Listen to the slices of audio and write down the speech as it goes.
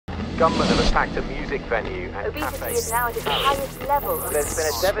gunmen have attacked a music venue and Obesity is now at its highest level. There's been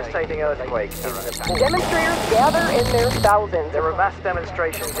a devastating earthquake in Nepal. Demonstrators gather in their thousands. There were mass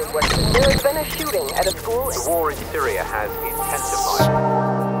demonstrations in Western. There has been a shooting at a school. The war in Syria has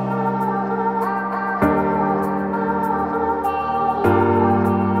intensified.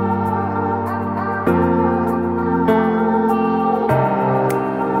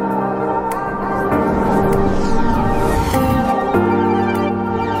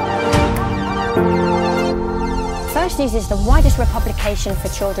 First News is the widest republication for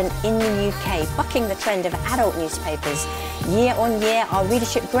children in the UK, bucking the trend of adult newspapers. Year on year, our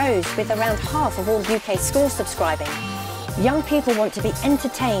readership grows, with around half of all UK schools subscribing. Young people want to be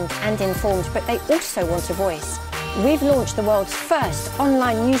entertained and informed, but they also want a voice. We've launched the world's first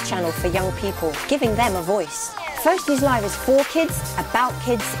online news channel for young people, giving them a voice. First News Live is for kids, about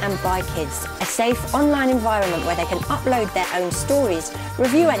kids and by kids. A safe online environment where they can upload their own stories,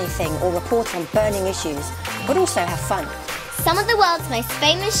 review anything or report on burning issues, but also have fun. Some of the world's most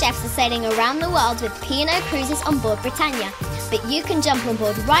famous chefs are sailing around the world with P&O cruises on board Britannia. But you can jump on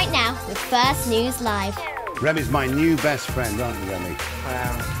board right now with First News Live. Remy's my new best friend, aren't you, Remy?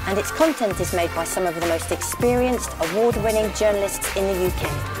 And its content is made by some of the most experienced, award-winning journalists in the UK.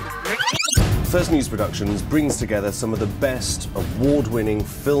 First News Productions brings together some of the best award-winning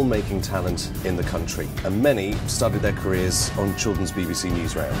filmmaking talent in the country, and many started their careers on children's BBC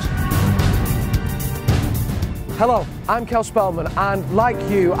News Round. Hello, I'm Kel Spellman, and like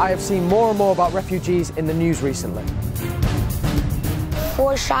you, I have seen more and more about refugees in the news recently.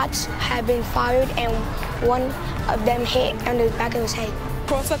 4 shots have been fired and one of them hit under the back of his head.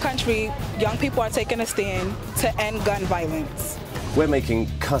 Across the country, young people are taking a stand to end gun violence. We're making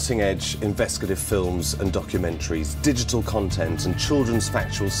cutting-edge investigative films and documentaries, digital content and children's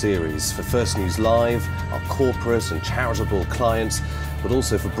factual series for First News Live, our corporate and charitable clients, but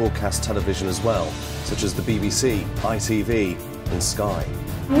also for broadcast television as well, such as the BBC, ITV and Sky.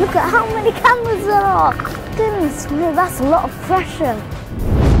 Look at how many cameras there are! Goodness me, that's a lot of pressure.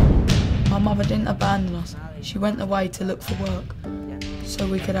 My mother didn't abandon us. She went away to look for work, so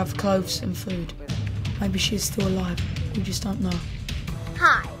we could have clothes and food. Maybe she's still alive, we just don't know.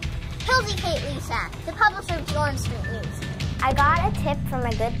 Hi, Hildy Kate Lisa, the publisher of the Orange Street News. I got a tip from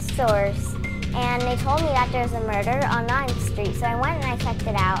a good source, and they told me that there's a murder on 9th Street, so I went and I checked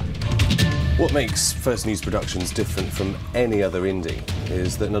it out. What makes First News Productions different from any other indie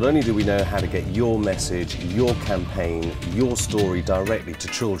is that not only do we know how to get your message, your campaign, your story directly to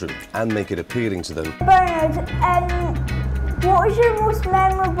children and make it appealing to them. Bernard, what was your most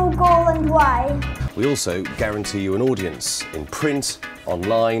memorable goal and why? We also guarantee you an audience in print,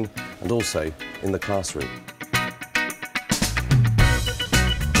 online and also in the classroom.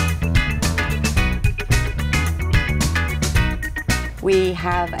 We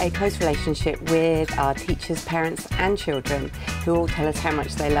have a close relationship with our teachers, parents and children who all tell us how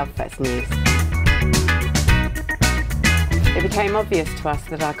much they love First News. It became obvious to us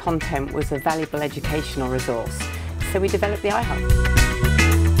that our content was a valuable educational resource, so we developed the iHub.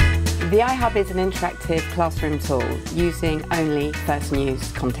 The iHub is an interactive classroom tool using only First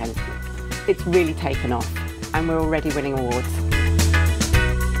News content. It's really taken off and we're already winning awards.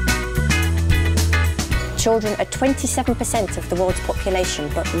 Children are 27% of the world's population,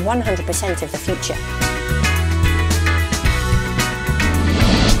 but 100% of the future.